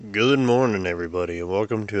Good morning, everybody, and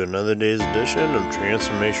welcome to another day's edition of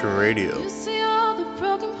Transformation Radio. You see all the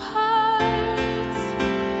broken parts,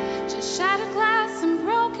 just shattered glass and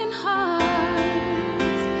broken hearts.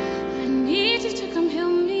 I need you to come heal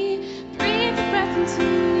me, breathe your breath into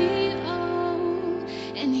me, oh,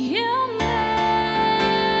 and heal me,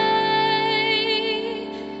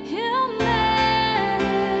 heal me,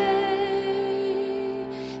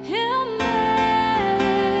 heal me,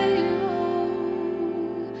 oh.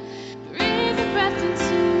 Breathe your breath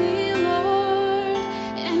into me, Lord,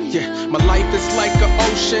 and heal Yeah, my life is like an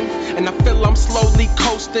ocean, and I feel I'm slowly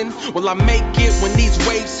coasting. Will I make it when these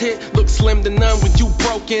waves hit? Look slim to none when you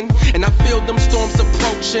broken, and I feel them storms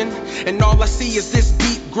approaching, and all I see is this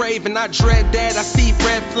deep grave, and I dread that. I see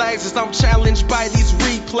red flags as I'm challenged by these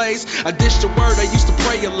replays. I dish the word, I used to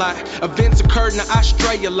pray a lot. Events occurred, now I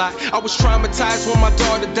stray a lot. I was traumatized when my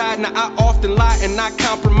daughter died, now I often lie and I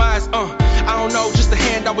compromise. I don't know, just the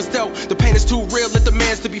hand I was dealt. The pain is too real, it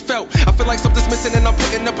demands to be felt. I feel like something's missing and I'm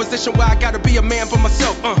put in a position where I gotta be a man for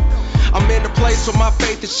myself. I'm in a place where my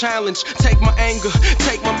faith is challenged. Take my anger,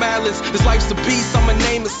 take my malice. This life's a beast, I'm a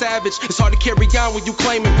name of savage. It's hard to carry on when you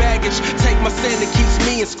claiming baggage. Take my sin, it keeps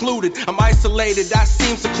me excluded. I'm isolated, I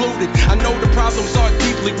seem secluded. I know the problems are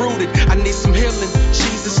deeply rooted. I need some healing,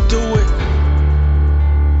 Jesus, do it.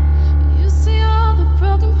 You see all the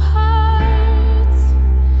broken parts,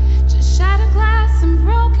 just shattered glass and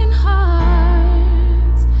broken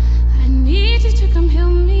hearts. I need you to come heal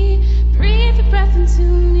me, breathe your breath into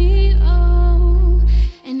me, oh,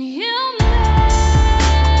 and heal me,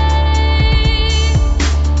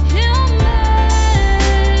 heal me,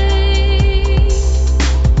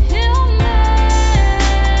 heal me.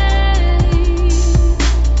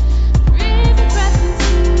 Breathe your breath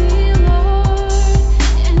into me, Lord,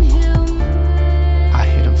 and heal me. I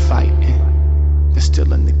hear them fighting. They're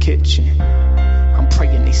still in the kitchen. I'm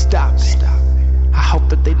praying they stop it. I hope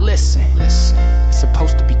that they listen. It's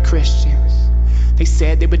supposed to be Christians. They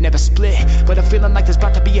said they would never split, but I'm feeling like there's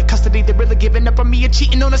about to be a custody. They're really giving up on me and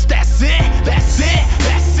cheating on us. That's it, that's it,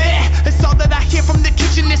 that's it. It's all that I hear from the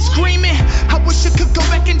kitchen is screaming. I wish I could go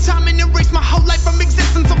back in time and erase my whole life from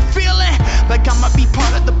existence. I'm feeling like I might be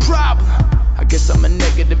part of the problem. I guess I'm a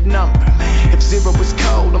negative number. If zero is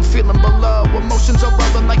cold, I'm feeling below. Emotions are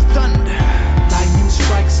rolling like thunder. Lightning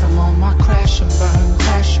strikes, I'm on my crash and burn,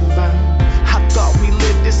 crash and burn. I thought we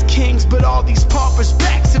lived as kings, but all these paupers'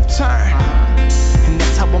 backs have turned. And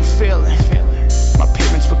that's how I'm feeling. My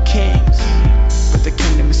parents were kings, but the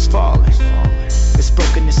kingdom is falling. It's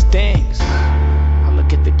broken, it stings. I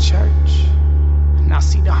look at the church, and I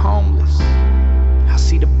see the homeless. I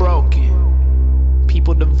see the broken,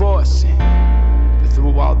 people divorcing. But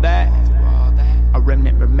through all that, a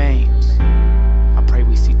remnant remains. I pray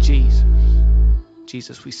we see Jesus.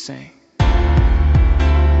 Jesus we sing.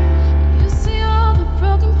 You see all the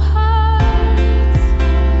broken parts,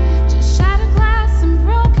 just shattered glass and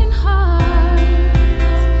broken hearts.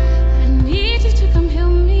 I need you to come heal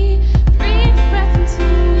me, breathe your breath into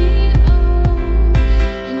me, oh,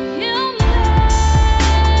 and heal me,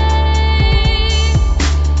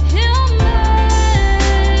 heal me,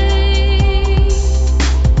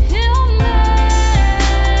 heal me.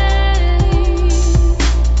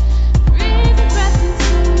 Breathe your breath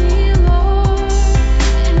into me, Lord,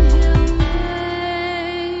 and heal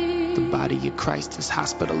me. The body of Christ is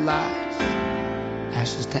hospitalized,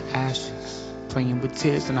 ashes to ashes, praying with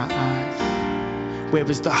tears in our eyes. Where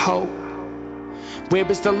is the hope? Where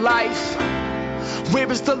is the life? Where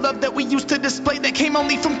is the love that we used to display that came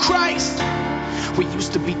only from Christ? We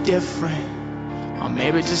used to be different, our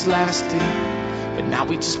marriages lasted, but now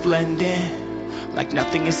we just blend in like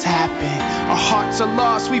nothing has happened. Our hearts are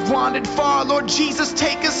lost, we've wandered far. Lord Jesus,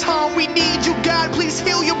 take us home. We need you, God, please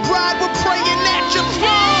heal your bride. We're praying at your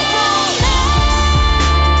throne.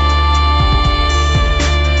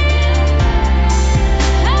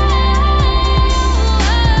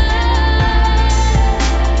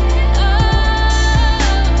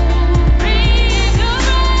 Breathe your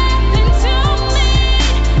breath into me,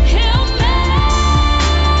 heal me,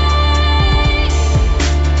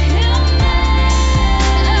 heal me,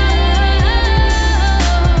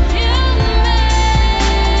 heal me.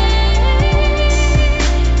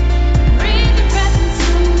 Breathe your breath into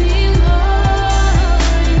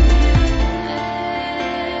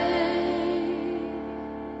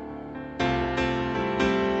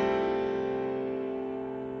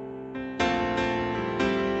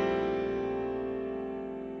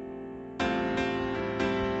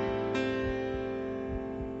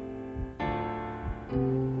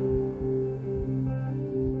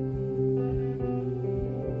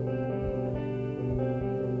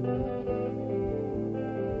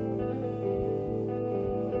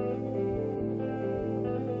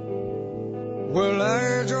Well,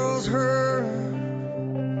 I just heard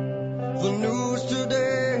the news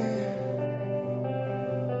today.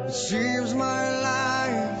 It seems my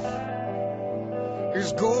life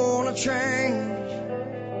is gonna change.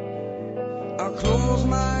 I close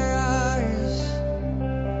my eyes,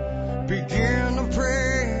 begin to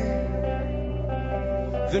pray,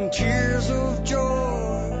 then tears of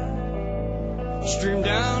joy stream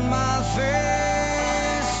down my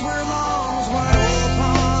face with arms wide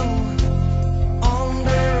open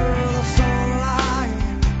under the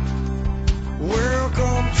sunlight.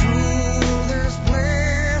 Welcome to this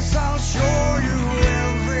place, I'll show you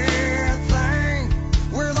everything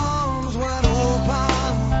with arms wide open.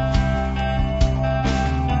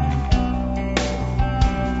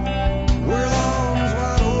 With arms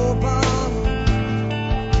wide open.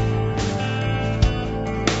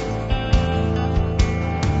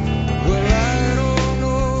 Well, I don't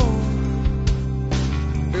know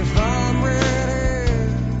if I'm ready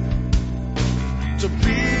to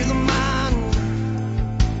be the man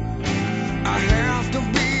I have to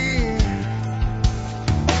be.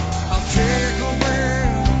 I'll take a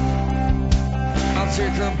breath, I'll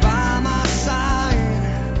take her by my side.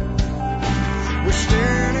 We're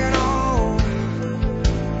standing on,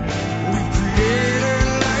 we created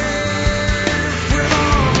life with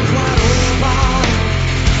arms wide open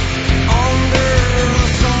under the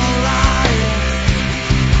sunlight.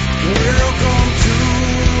 Welcome to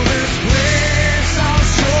this place, I'll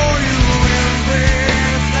show you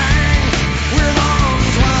everything with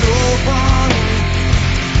arms wide open.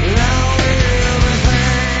 Now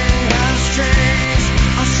everything has changed,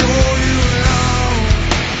 I'll show you love,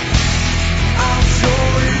 I'll show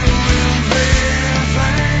you everything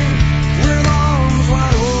with arms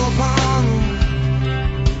wide open.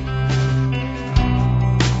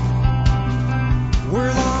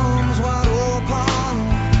 With arms wide open.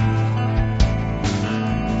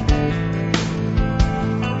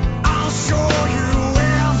 I'll show you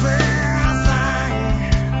everything.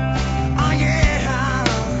 Oh yeah.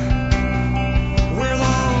 With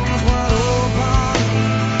arms wide open.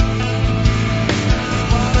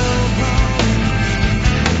 Wide open.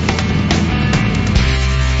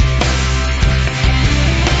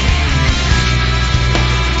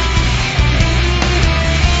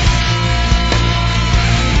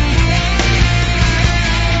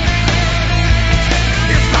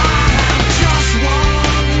 If I have just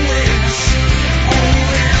one wish,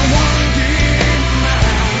 only one demand,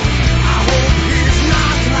 I hope he's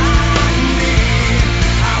not like me.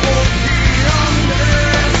 I hope he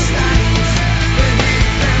understands that he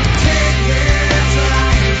can take his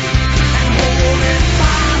life and hold it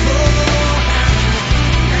by the hand,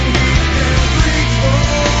 and he can reach the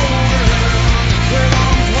world with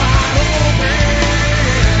arms wide open,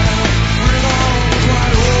 with arms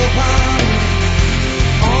wide open.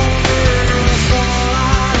 Under the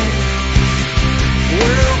sunlight,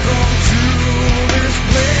 welcome to this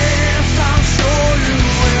place, I'll show you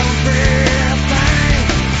everything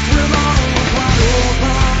with arms wide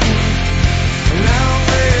open. Now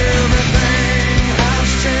everything has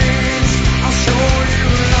changed, I'll show you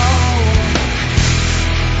love,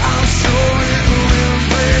 I'll show you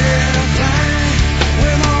everything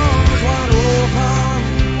with arms wide open.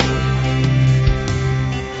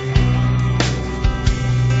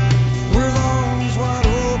 With arms wide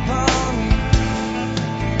open,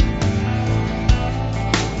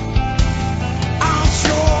 I'll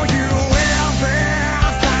show you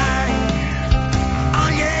everything. Oh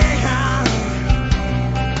yeah.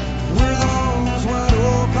 With arms wide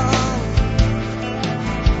open.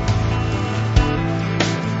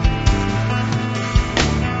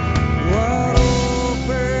 Wide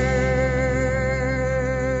open.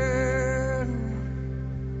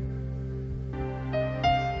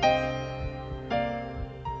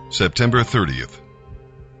 September 30th.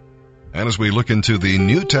 And as we look into the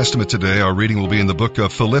New Testament today, our reading will be in the book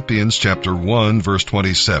of Philippians, chapter 1, verse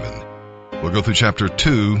 27. We'll go through chapter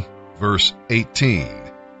 2, verse 18.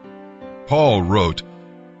 Paul wrote,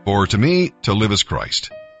 "For to me to live is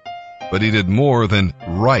Christ." But he did more than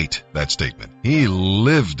write that statement. He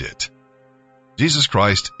lived it. Jesus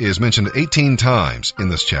Christ is mentioned 18 times in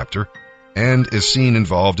this chapter and is seen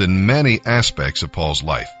involved in many aspects of Paul's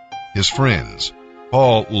life. His friends.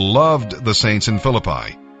 Paul loved the saints in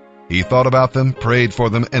Philippi. He thought about them, prayed for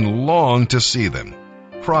them, and longed to see them.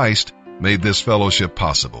 Christ made this fellowship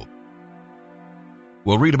possible.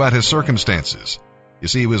 We'll read about his circumstances. You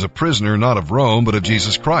see, he was a prisoner not of Rome, but of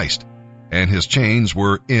Jesus Christ, and his chains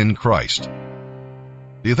were in Christ.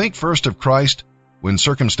 Do you think first of Christ when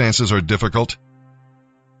circumstances are difficult?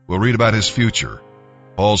 We'll read about his future.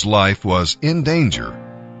 Paul's life was in danger.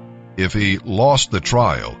 if he lost the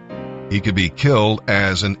trial, he could be killed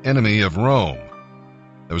as an enemy of Rome.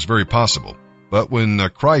 That was very possible. But when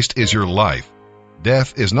Christ is your life,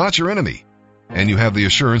 death is not your enemy, and you have the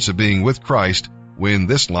assurance of being with Christ when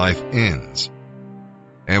this life ends.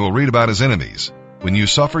 And we'll read about his enemies. When you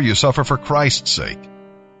suffer for Christ's sake,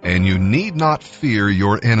 and you need not fear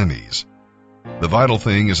your enemies. The vital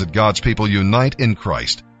thing is that God's people unite in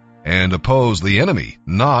Christ and oppose the enemy,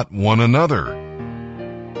 not one another.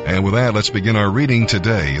 And with that, let's begin our reading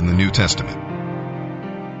today in the New Testament.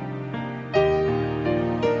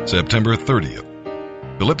 September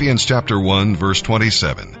 30th, Philippians chapter 1, verse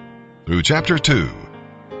 27, through chapter 2,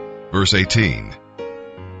 verse 18.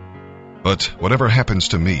 But whatever happens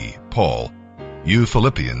to me, Paul, you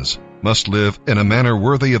Philippians must live in a manner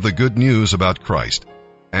worthy of the good news about Christ,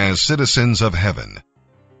 as citizens of heaven.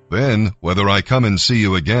 Then, whether I come and see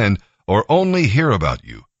you again, or only hear about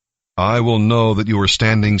you, I will know that you are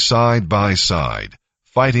standing side by side,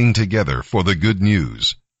 fighting together for the good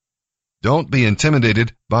news. Don't be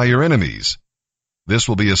intimidated by your enemies. This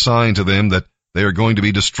will be a sign to them that they are going to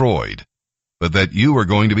be destroyed, but that you are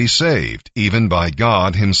going to be saved, even by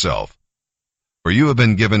God himself. For you have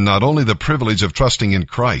been given not only the privilege of trusting in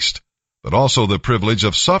Christ, but also the privilege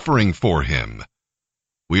of suffering for him.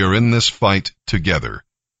 We are in this fight together.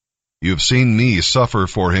 You have seen me suffer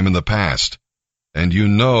for him in the past, and you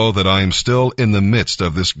know that I am still in the midst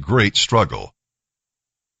of this great struggle.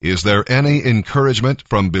 Is there any encouragement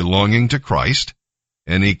from belonging to Christ?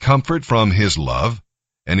 Any comfort from his love?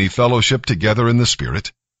 Any fellowship together in the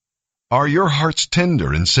Spirit? Are your hearts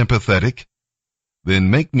tender and sympathetic? Then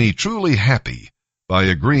make me truly happy by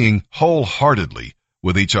agreeing wholeheartedly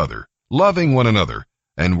with each other, loving one another,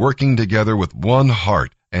 and working together with one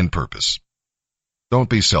heart and purpose. Don't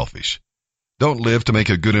be selfish. Don't live to make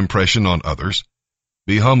a good impression on others.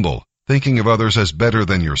 Be humble, thinking of others as better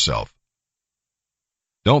than yourself.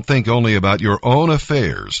 Don't think only about your own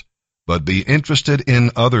affairs, but be interested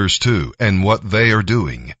in others too and what they are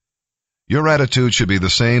doing. Your attitude should be the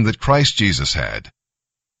same that Christ Jesus had.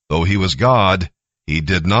 Though he was God, he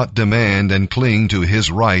did not demand and cling to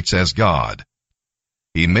his rights as God.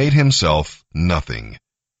 He made himself nothing.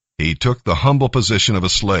 He took the humble position of a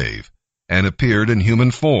slave and appeared in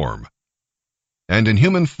human form. And in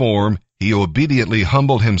human form, he obediently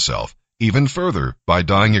humbled himself even further by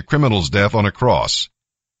dying a criminal's death on a cross.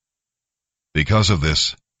 Because of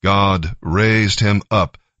this, God raised him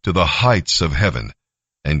up to the heights of heaven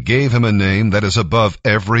and gave him a name that is above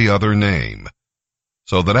every other name,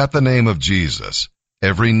 so that at the name of Jesus,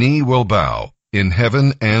 every knee will bow in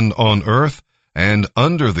heaven and on earth and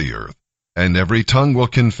under the earth, and every tongue will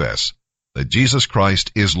confess that Jesus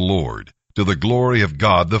Christ is Lord, to the glory of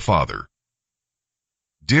God the Father.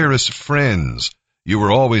 Dearest friends, you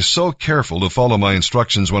were always so careful to follow my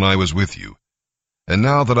instructions when I was with you. And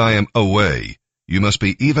now that I am away, you must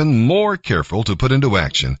be even more careful to put into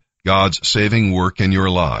action God's saving work in your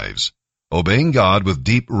lives, obeying God with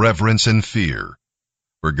deep reverence and fear.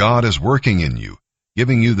 For God is working in you,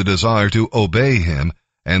 giving you the desire to obey him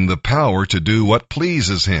and the power to do what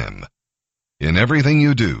pleases him. In everything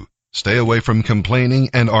you do, stay away from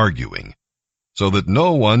complaining and arguing, so that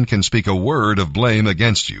no one can speak a word of blame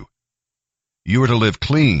against you. You are to live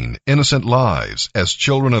clean, innocent lives as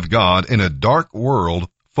children of God in a dark world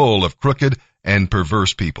full of crooked and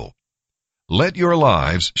perverse people. Let your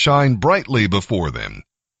lives shine brightly before them.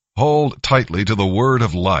 Hold tightly to the word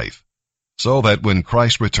of life, so that when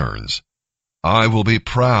Christ returns, I will be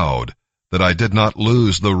proud that I did not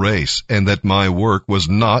lose the race and that my work was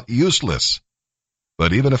not useless.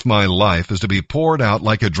 But even if my life is to be poured out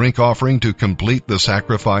like a drink offering to complete the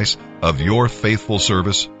sacrifice of your faithful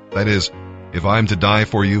service, that is, if I am to die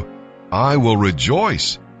for you, I will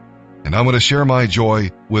rejoice, and I want to share my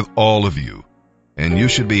joy with all of you. And you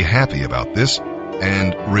should be happy about this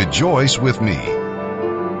and rejoice with me.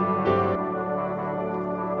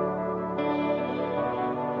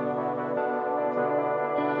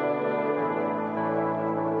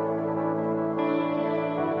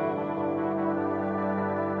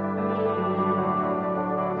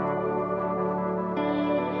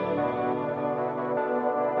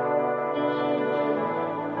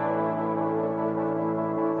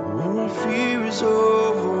 When my fear is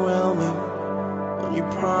overwhelming, when you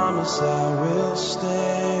promise I will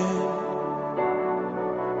stand,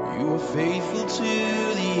 you are faithful to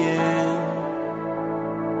the end.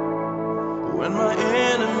 When my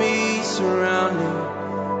enemies surround me,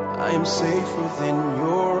 I am safe within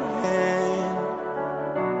your hand.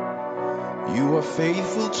 You are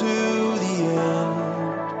faithful to the end.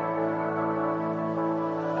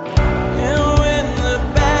 And when the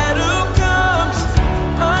battle comes,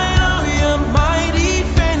 I know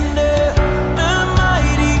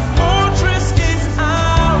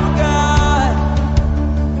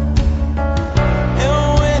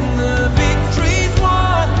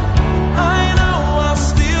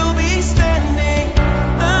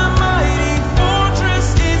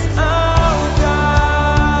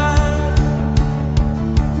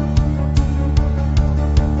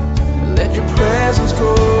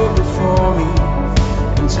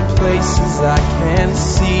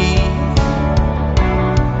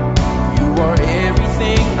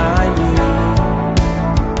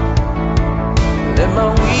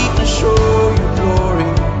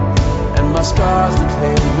my scars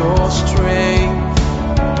declare your strength.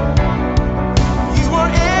 You are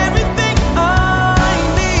everything I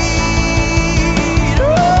need.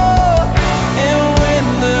 Oh, and when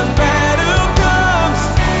the battle comes,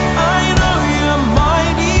 I know you're my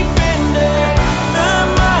defender. The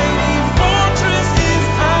mighty fortress is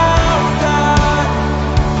our God.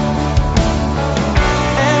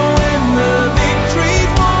 And when the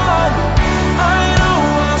victory's won, I know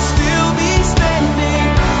I'll still be standing.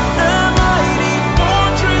 The mighty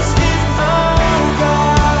fortress is our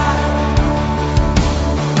God.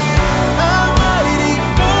 The mighty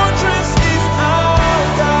fortress is our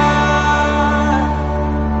God.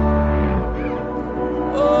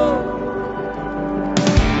 Oh.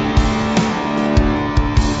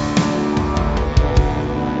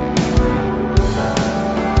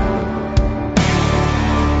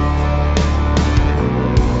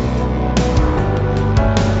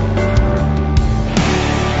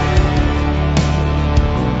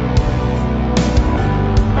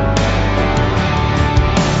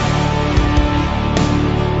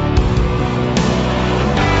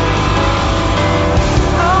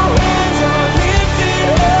 Our hands are lifted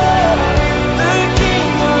up. The King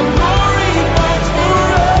of Glory fights for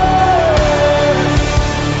us.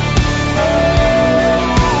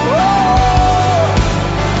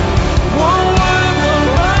 One word will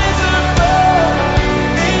rise above.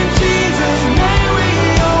 In Jesus' name we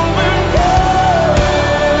overcome.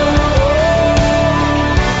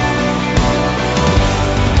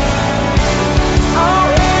 Our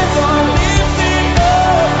hands are lifted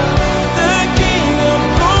up. The King of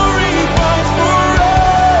Glory fights for us.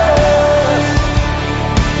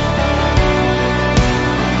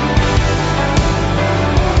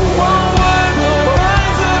 One word will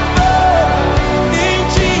rise above. In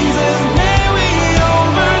Jesus' name we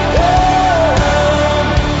overcome.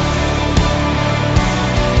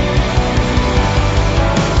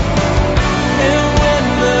 And when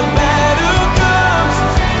the battle comes,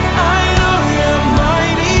 I know you're my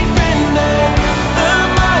defender. The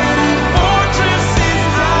mighty fortress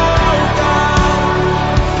is our God.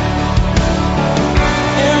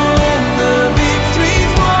 And when the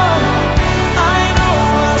victory's won, I know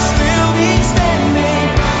I'll still be standing.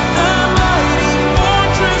 The mighty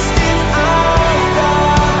fortress is our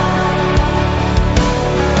God.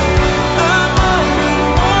 The mighty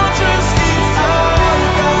fortress is our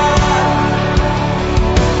God.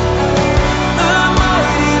 The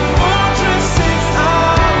mighty fortress is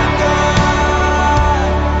our God.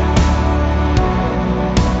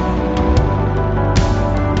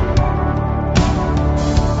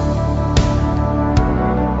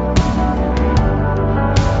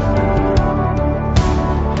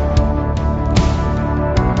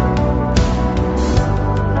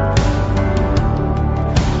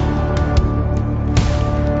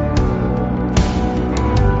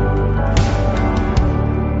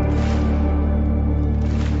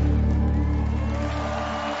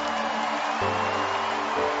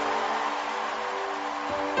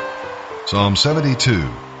 Psalm 72,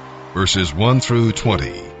 verses 1 through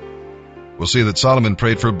 20. We'll see that Solomon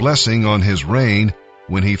prayed for blessing on his reign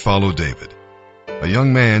when he followed David. A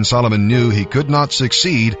young man, Solomon knew he could not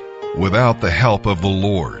succeed without the help of the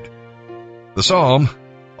Lord. The psalm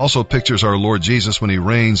also pictures our Lord Jesus when he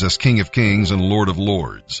reigns as King of Kings and Lord of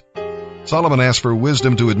Lords. Solomon asked for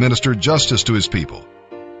wisdom to administer justice to his people,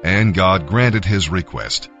 and God granted his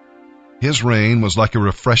request. His reign was like a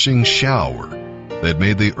refreshing shower that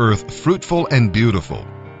made the earth fruitful and beautiful.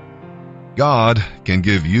 God can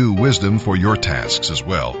give you wisdom for your tasks as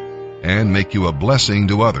well, and make you a blessing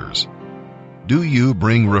to others. Do you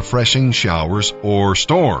bring refreshing showers or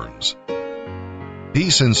storms?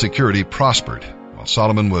 Peace and security prospered while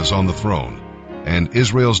Solomon was on the throne, and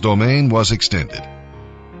Israel's domain was extended.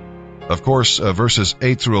 Of course, verses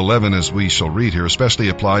 8 through 11, as we shall read here, especially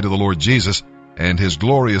apply to the Lord Jesus and his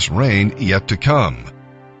glorious reign yet to come.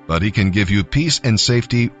 But he can give you peace and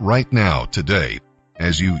safety right now, today,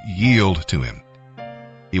 as you yield to him.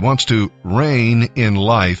 He wants to reign in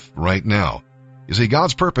life right now. You see,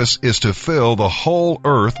 God's purpose is to fill the whole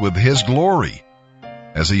earth with his glory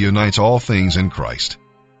as he unites all things in Christ.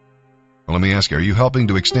 Well, let me ask you, are you helping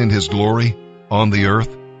to extend his glory on the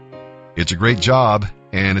earth? It's a great job,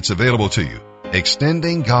 and it's available to you.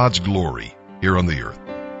 Extending God's glory here on the earth.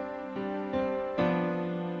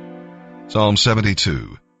 Psalm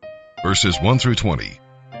 72, verses 1 through 20.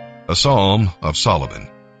 A psalm of Solomon.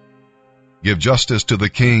 Give justice to the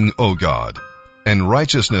king, O God, and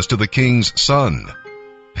righteousness to the king's son.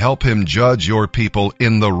 Help him judge your people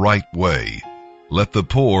in the right way. Let the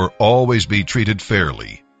poor always be treated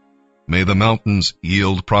fairly. May the mountains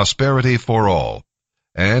yield prosperity for all,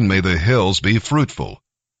 and may the hills be fruitful,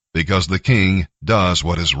 because the king does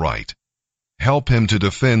what is right. Help him to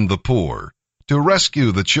defend the poor, to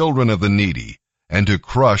rescue the children of the needy, and to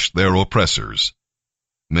crush their oppressors.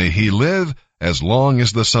 May he live as long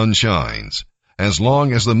as the sun shines, as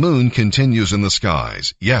long as the moon continues in the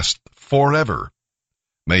skies, yes, forever.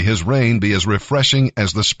 May his reign be as refreshing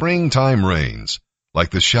as the springtime rains,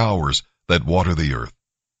 like the showers that water the earth.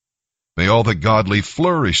 May all the godly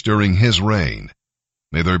flourish during his reign.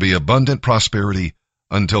 May there be abundant prosperity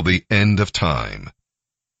until the end of time.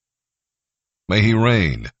 May he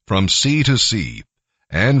reign from sea to sea,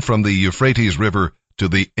 and from the Euphrates River to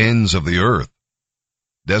the ends of the earth.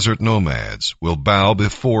 Desert nomads will bow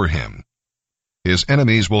before him. His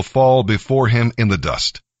enemies will fall before him in the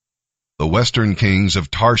dust. The western kings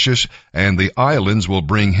of Tarshish and the islands will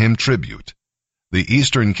bring him tribute. The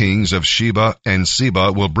eastern kings of Sheba and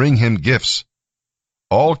Seba will bring him gifts.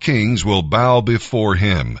 All kings will bow before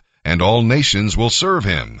him, and all nations will serve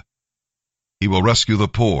him. He will rescue the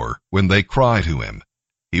poor when they cry to him.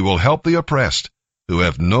 He will help the oppressed who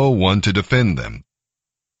have no one to defend them.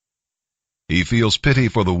 He feels pity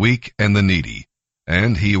for the weak and the needy,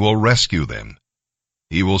 and he will rescue them.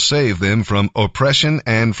 He will save them from oppression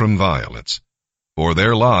and from violence, for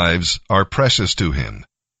their lives are precious to him.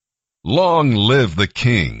 Long live the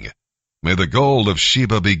king! May the gold of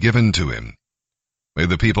Sheba be given to him. May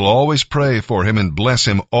the people always pray for him and bless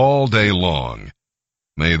him all day long.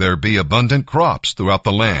 May there be abundant crops throughout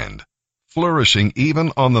the land, flourishing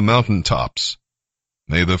even on the mountain tops.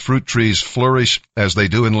 May the fruit trees flourish as they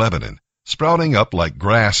do in Lebanon, sprouting up like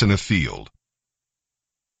grass in a field.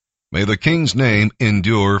 May the king's name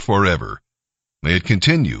endure forever. May it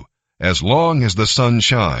continue as long as the sun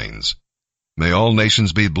shines. May all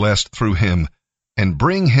nations be blessed through him and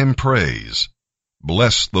bring him praise.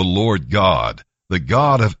 Bless the Lord God, the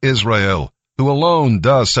God of Israel, who alone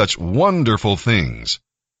does such wonderful things.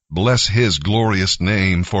 Bless his glorious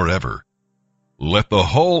name forever. Let the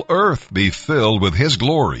whole earth be filled with his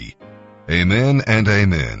glory. Amen and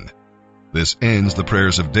amen. This ends the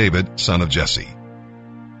prayers of David, son of Jesse.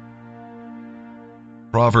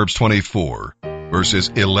 Proverbs 24, verses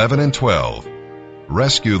 11 and 12.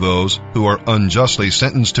 Rescue those who are unjustly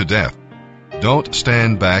sentenced to death. Don't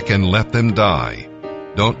stand back and let them die.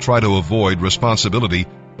 Don't try to avoid responsibility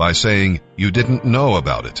by saying you didn't know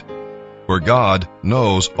about it. For God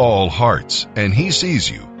knows all hearts, and he sees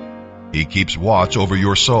you. He keeps watch over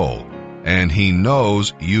your soul, and he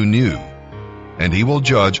knows you knew. And he will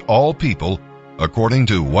judge all people according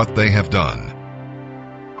to what they have done.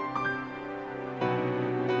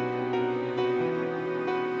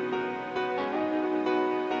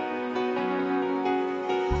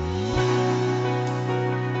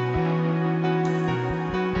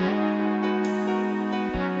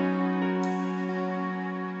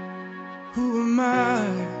 Who am I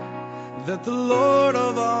that the Lord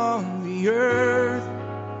of all the earth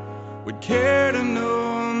would care to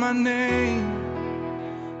know my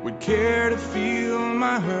name, would care to feel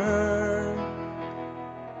my hurt?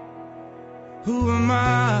 Who am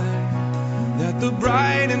I that the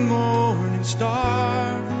bright and morning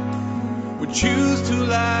star would choose to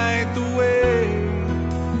light the way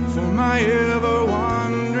for my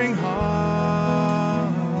ever-wandering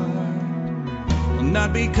heart? Well,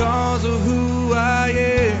 not because of who I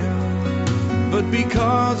am, but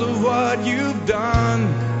because of what you've done.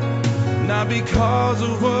 Not because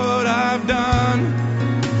of what I've done,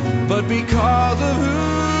 but because of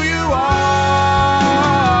who you are.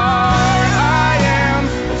 I am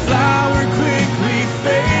a flower quickly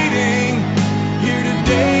fading, here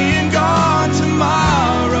today and gone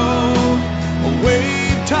tomorrow. A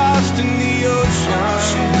wave tossed in the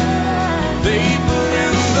ocean, vapor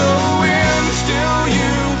in the wind. Still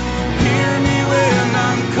you hear me when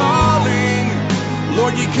I'm calling.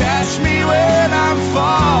 Lord, you catch me when I'm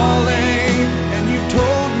falling. And you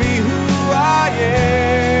told me who I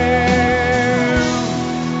am.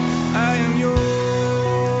 I am yours.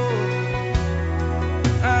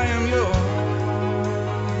 I am yours.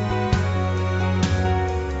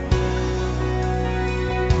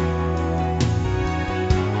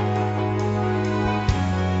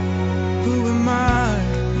 Who am I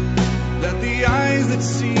that the eyes that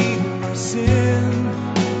see my sin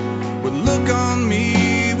would look on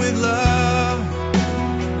me with love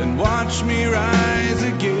and watch me rise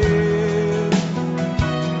again?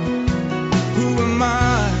 Who am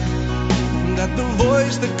I that the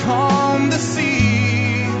voice that calmed the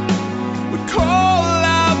sea would call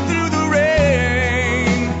out through the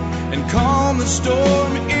rain and calm the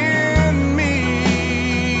storm in me?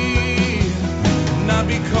 Not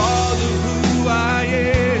because of who I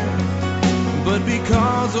am, but because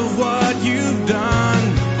you've done.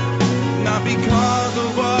 Not because of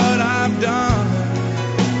what I've done,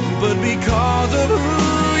 but because of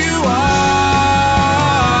who you are.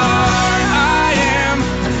 I am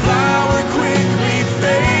a flower quickly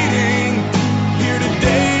fading, here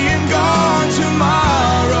today and gone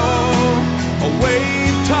tomorrow. A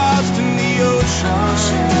wave tossed in the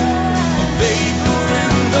ocean, a vapor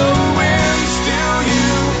in the wind. Still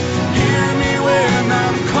you hear me when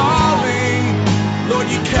I'm calling. Lord,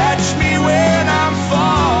 you catch me when I'm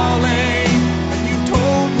falling. And you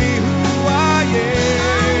told me who I am.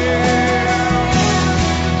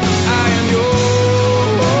 I am yours.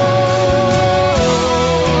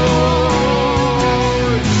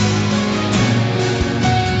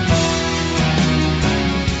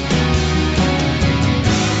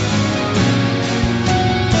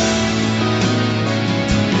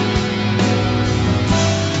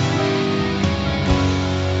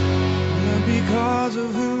 Not because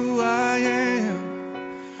of who I am,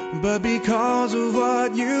 but because of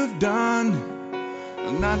what you've done.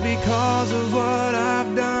 Not because of what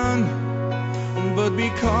I've done, but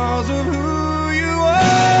because of who you are.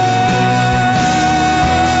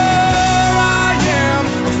 I am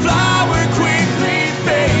a flower quickly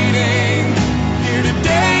fading, here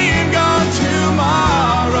today and gone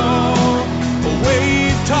tomorrow. A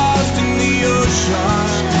wave tossed in the ocean,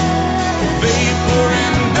 a vapor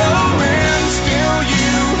in the wind. Still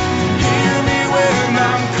you hear me when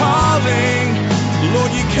I'm calling.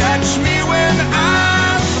 Lord, you catch me when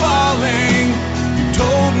I'm falling. You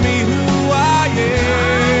told me who I am.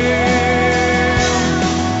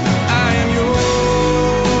 I am yours.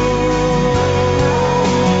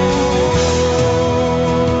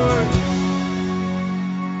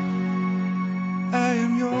 I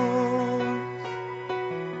am yours.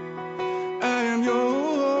 I am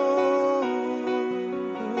yours.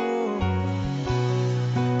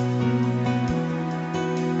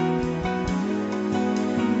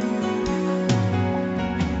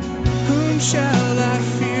 Whom shall I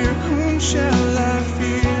fear? Whom shall I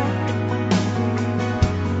fear?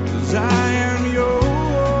 'Cause I am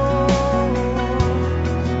yours.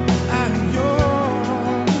 I am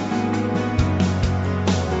yours.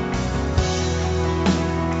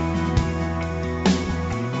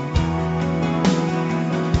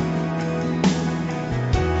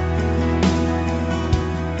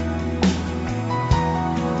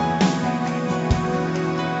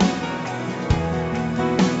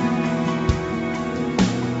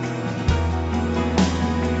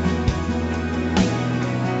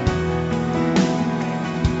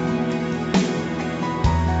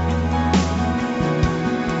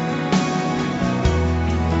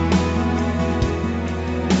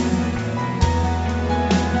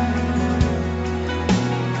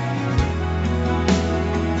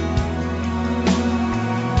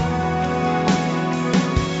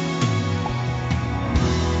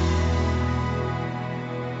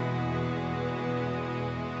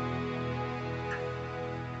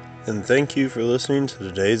 And thank you for listening to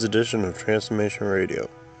today's edition of Transformation Radio.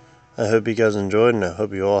 I hope you guys enjoyed, and I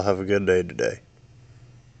hope you all have a good day today.